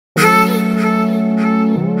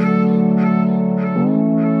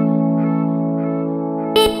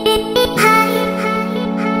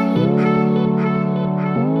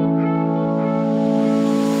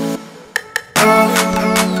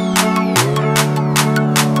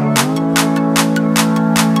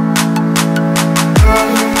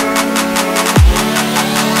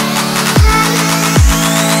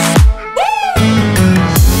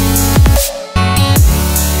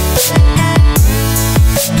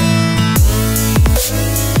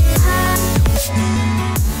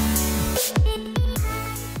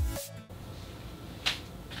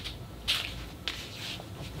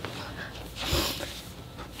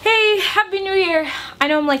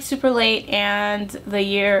know I'm like super late and the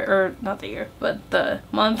year, or not the year, but the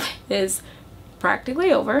month is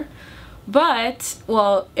practically over. But,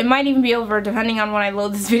 well, it might even be over depending on when I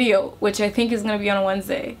load this video, which I think is going to be on a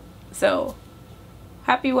Wednesday. So,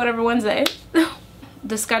 happy whatever Wednesday.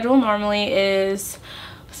 The schedule normally is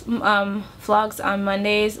vlogs on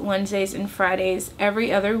Mondays, Wednesdays, and Fridays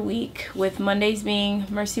every other week, with Mondays being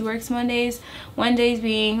Mercywerks Mondays, Wednesdays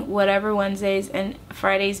being whatever Wednesdays, and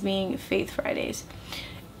Fridays being Faith Fridays.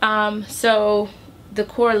 So, the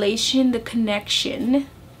correlation, the connection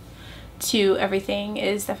to everything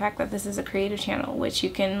is the fact that this is a creative channel, which you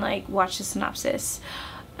can like watch the synopsis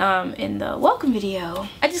in the welcome video.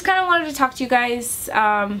 I just kind of wanted to talk to you guys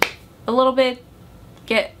a little bit,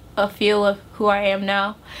 get a feel of who I am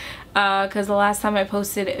now, because the last time I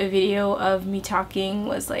posted a video of me talking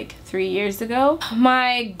was like 3 years ago.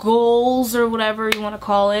 My goals, or whatever you want to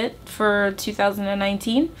call it, for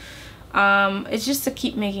 2019 is just to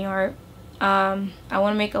keep making art. I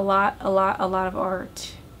want to make a lot of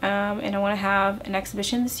art. And I want to have an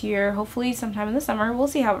exhibition this year, hopefully sometime in the summer. We'll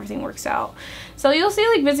see how everything works out. So you'll see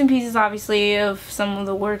like bits and pieces, obviously, of some of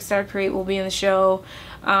the works that I create will be in the show,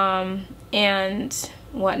 and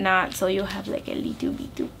whatnot. So you'll have like a little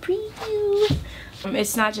preview.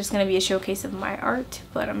 It's not just going to be a showcase of my art,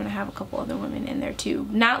 but I'm going to have a couple other women in there too.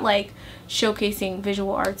 Not like showcasing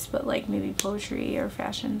visual arts, but like maybe poetry or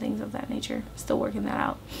fashion, things of that nature. Still working that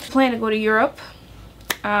out. Plan to go to Europe.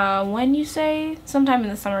 When you say sometime in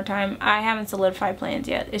the summertime. I haven't solidified plans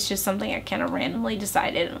yet. It's just something I kind of randomly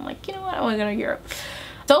decided, and I'm like, you know what, I want to go to Europe.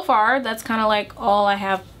 So far, that's kind of like all I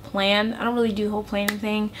have planned. I don't really do the whole planning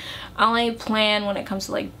thing. I only plan when it comes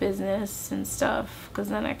to like business and stuff, because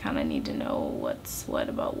then I kind of need to know what's what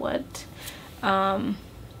about what.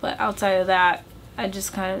 But outside of that, I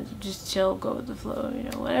just kind of just chill, go with the flow, you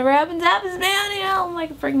know, whatever happens happens, man, you know, I'm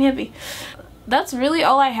like a freaking hippie. That's really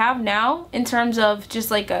all I have now in terms of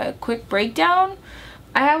just like a quick breakdown.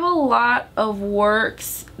 I have a lot of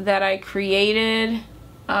works that I created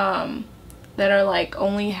that are like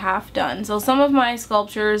only half done. So some of my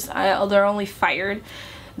sculptures, they're only fired.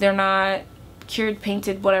 They're not cured,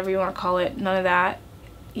 painted, whatever you want to call it. None of that.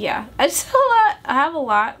 Yeah, I have a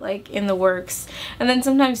lot like in the works. And then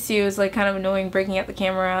sometimes too, it's like kind of annoying breaking out the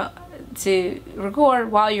camera to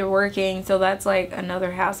record while you're working, so that's like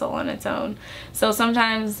another hassle on its own. So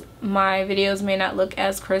sometimes my videos may not look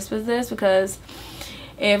as crisp as this, because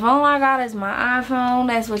if all I got is my iPhone,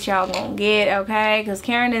 that's what y'all gonna get, okay? Because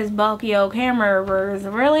carrying this bulky old camera is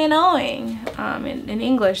really annoying. In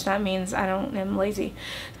English, that means I'm lazy.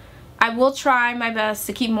 I will try my best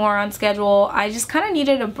to keep more on schedule. I just kind of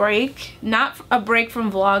needed a break. Not a break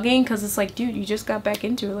from vlogging, because it's like, dude, you just got back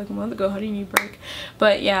into it like a month ago. How do you need a break?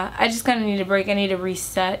 But yeah, I just kind of need a break. I need to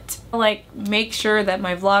reset. Like, make sure that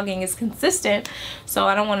my vlogging is consistent. So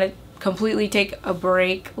I don't want to completely take a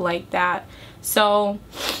break like that. So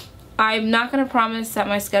I'm not going to promise that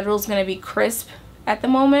my schedule is going to be crisp at the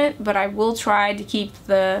moment, but I will try to keep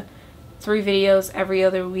the 3 videos every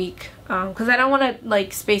other week, because I don't want to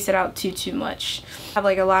like space it out too much. I have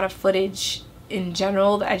like a lot of footage in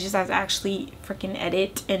general that I just have to actually freaking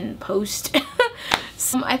edit and post.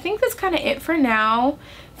 So I think that's kind of it for now.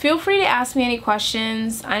 Feel free to ask me any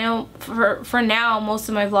questions. I know for now most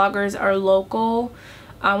of my vloggers are local.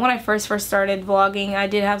 When I first started vlogging, I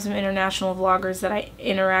did have some international vloggers that I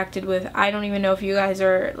interacted with. I don't even know if you guys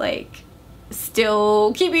are like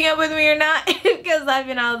still keeping up with me or not, because I've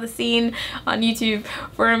been out of the scene on YouTube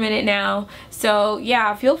for a minute now. So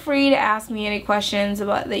yeah, feel free to ask me any questions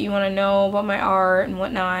about that you want to know about my art and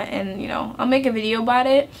whatnot, and you know, I'll make a video about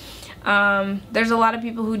it. There's a lot of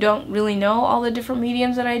people who don't really know all the different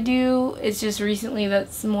mediums that I do. It's just recently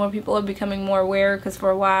that more people are becoming more aware, because for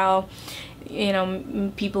a while, you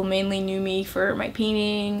know, people mainly knew me for my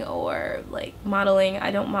painting or like modeling.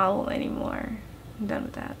 I don't model anymore. I'm done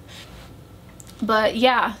with that. But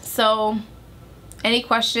yeah, so any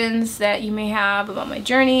questions that you may have about my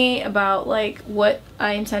journey, about like what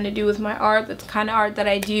I intend to do with my art, the kind of art that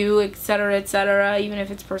I do, etc, etc, even if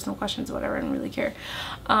it's personal questions or whatever, I don't really care.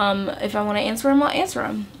 If I want to answer them, I'll answer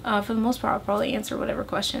them. For the most part, I'll probably answer whatever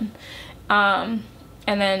question. And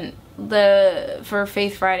then for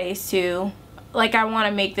Faith Fridays too, like I want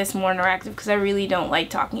to make this more interactive, because I really don't like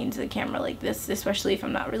talking into the camera like this, especially if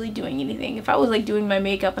I'm not really doing anything. If I was like doing my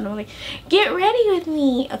makeup and I'm like, get ready with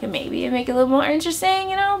me, okay, maybe it'd make it a little more interesting,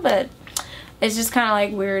 you know, but it's just kind of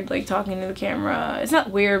like weird, like talking to the camera. It's not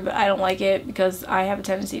weird, but I don't like it, because I have a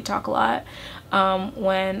tendency to talk a lot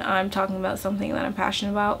when I'm talking about something that I'm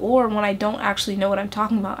passionate about, or when I don't actually know what I'm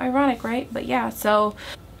talking about. Ironic, right? But yeah, so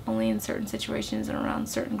only in certain situations and around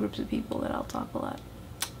certain groups of people that I'll talk a lot.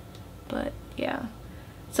 But yeah,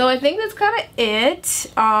 So I think that's kind of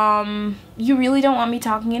it. You really don't want me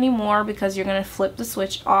talking anymore because you're going to flip the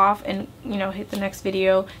switch off and, you know, hit the next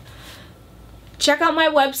video. Check out my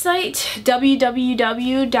website,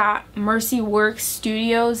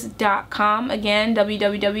 www.mercywerksstudios.com. Again,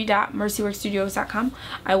 www.mercywerksstudios.com.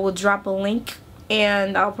 I will drop a link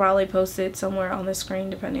and I'll probably post it somewhere on the screen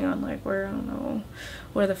depending on like where, I don't know,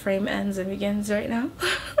 where the frame ends and begins right now.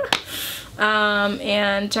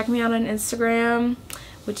 And check me out on Instagram,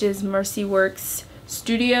 which is Mercywerks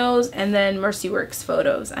Studios, and then Mercywerks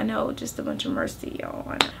Photos. I know, just a bunch of Mercy,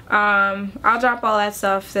 y'all. I'll drop all that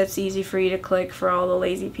stuff that's easy for you to click for all the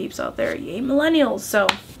lazy peeps out there. Yay, millennials. So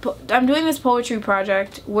I'm doing this poetry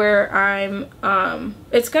project where I'm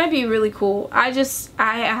it's gonna be really cool. I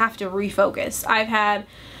have to refocus. I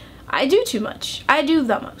do too much. I do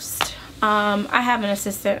the most. I have an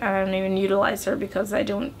assistant. I don't even utilize her because I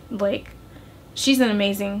don't like. She's an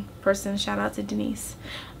amazing person. Shout out to Denise.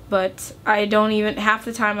 But I don't even, half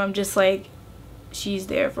the time I'm just like, she's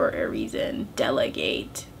there for a reason.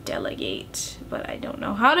 Delegate. Delegate. But I don't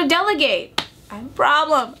know how to delegate. I have a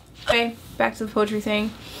problem. Okay, back to the poetry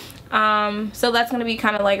thing. So that's going to be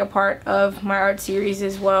kind of like a part of my art series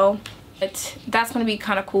as well. That's going to be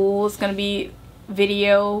kind of cool. It's going to be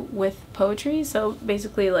video with poetry. So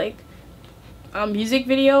basically like a music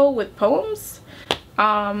video with poems.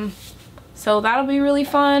 So that'll be really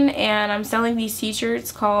fun, and I'm selling these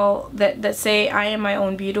t-shirts that say I am my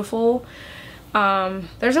own beautiful.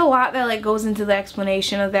 There's a lot that like goes into the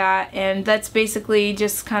explanation of that, and that's basically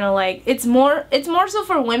just kind of like it's more so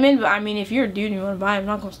for women, but I mean if you're a dude and you want to buy them, I'm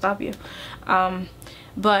not gonna stop you.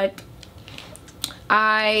 But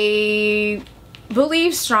I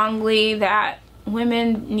believe strongly that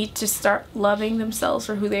women need to start loving themselves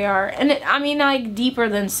for who they are, and I mean like deeper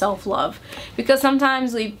than self-love, because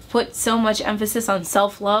sometimes we put so much emphasis on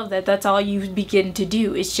self-love that that's all you begin to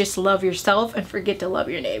do is just love yourself and forget to love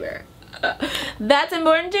your neighbor. That's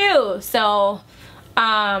important too. So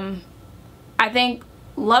I think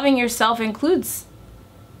loving yourself includes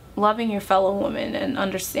loving your fellow woman and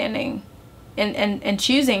understanding and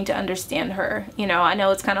choosing to understand her. You know, I know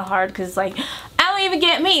it's kind of hard because like I don't even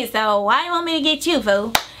get me, so why do you want me to get you,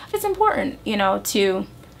 fool? It's important, you know, to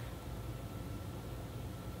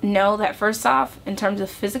know that first off, in terms of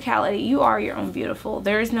physicality, you are your own beautiful.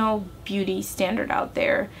 There is no beauty standard out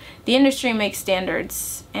there. The industry makes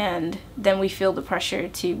standards, and then we feel the pressure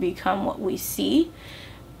to become what we see.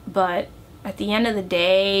 But at the end of the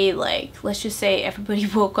day, like, let's just say everybody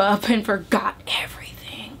woke up and forgot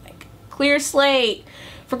everything. Like, clear slate.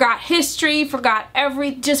 Forgot history,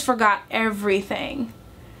 just forgot everything.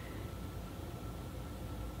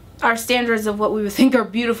 Our standards of what we would think are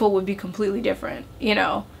beautiful would be completely different, you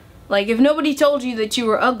know? Like, if nobody told you that you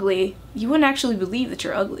were ugly, you wouldn't actually believe that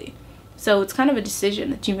you're ugly. So it's kind of a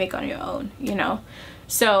decision that you make on your own, you know?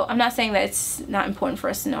 So I'm not saying that it's not important for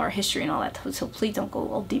us to know our history and all that, so please don't go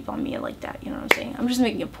all deep on me like that, you know what I'm saying? I'm just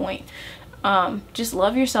making a point. Just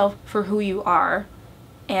love yourself for who you are,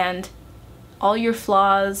 and all your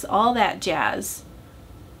flaws, all that jazz.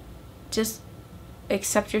 Just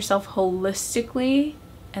accept yourself holistically,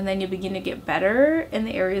 and then you begin to get better in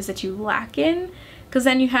the areas that you lack in, because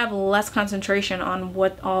then you have less concentration on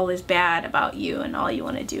what all is bad about you, and all you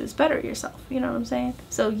want to do is better yourself. You know what I'm saying?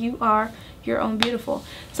 So you are your own beautiful.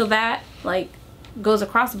 So that like goes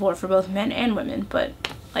across the board for both men and women, but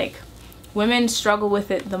like women struggle with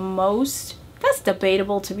it the most. That's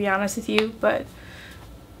debatable, to be honest with you, but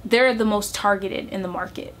they're the most targeted in the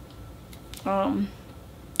market,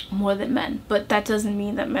 more than men. But that doesn't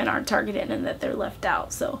mean that men aren't targeted and that they're left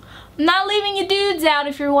out. So I'm not leaving you dudes out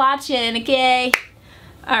if you're watching, okay?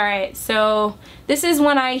 Alright, so this is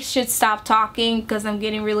when I should stop talking because I'm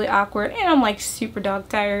getting really awkward and I'm like super dog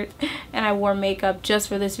tired, and I wore makeup just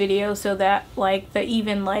for this video so that like the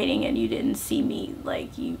even lighting and you didn't see me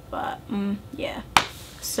like you, yeah.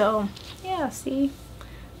 So yeah, see,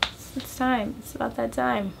 it's time. It's about that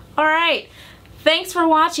time. Alright, thanks for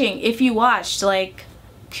watching. If you watched, like,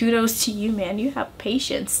 kudos to you, man. You have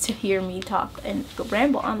patience to hear me talk and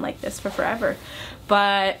ramble on like this for forever.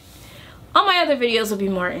 But all my other videos will be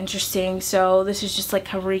more interesting, so this is just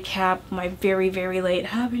like a recap, my very, very late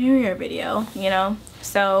Happy New Year video, you know?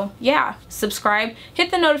 So yeah, subscribe, hit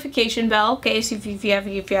the notification bell, okay, so if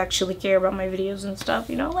you actually care about my videos and stuff,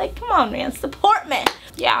 you know, like, come on, man, support me.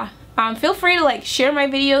 Yeah, feel free to like share my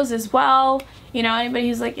videos as well, you know, anybody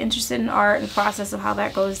who's like interested in art and the process of how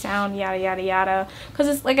that goes down, yada yada yada, because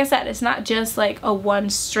it's like I said, it's not just like a one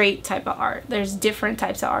straight type of art. There's different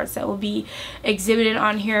types of arts that will be exhibited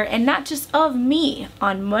on here, and not just of me.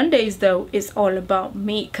 On Mondays though, it's all about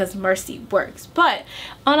me because Mercy works, but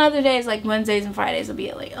on other days like Wednesdays and Fridays will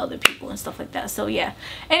be like other people and stuff like that. So yeah,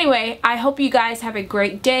 anyway, I hope you guys have a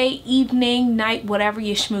great day, evening, night, whatever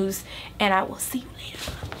you schmooze, and I will see you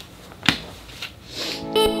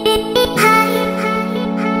later.